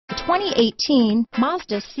2018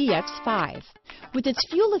 Mazda CX-5. With its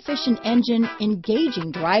fuel-efficient engine,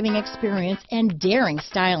 engaging driving experience, and daring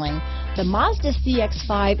styling, the Mazda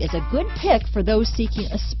CX-5 is a good pick for those seeking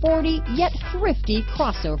a sporty yet thrifty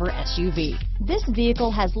crossover SUV. This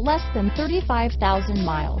vehicle has less than 35,000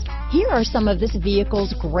 miles. Here are some of this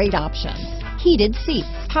vehicle's great options: heated seats,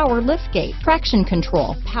 power liftgate, traction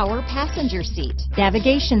control, power passenger seat,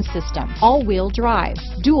 navigation system, all-wheel drive,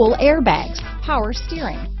 dual airbags, power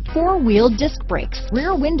steering, four-wheel disc brakes,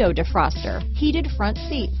 rear window defroster, heated front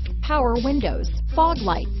seats, power windows, fog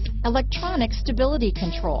lights, electronic stability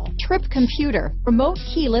control, trip computer, remote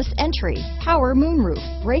keyless entry, power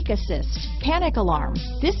moonroof, brake assist, panic alarm.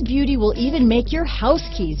 This beauty will even make your house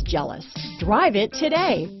keys jealous. Drive it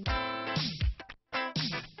today.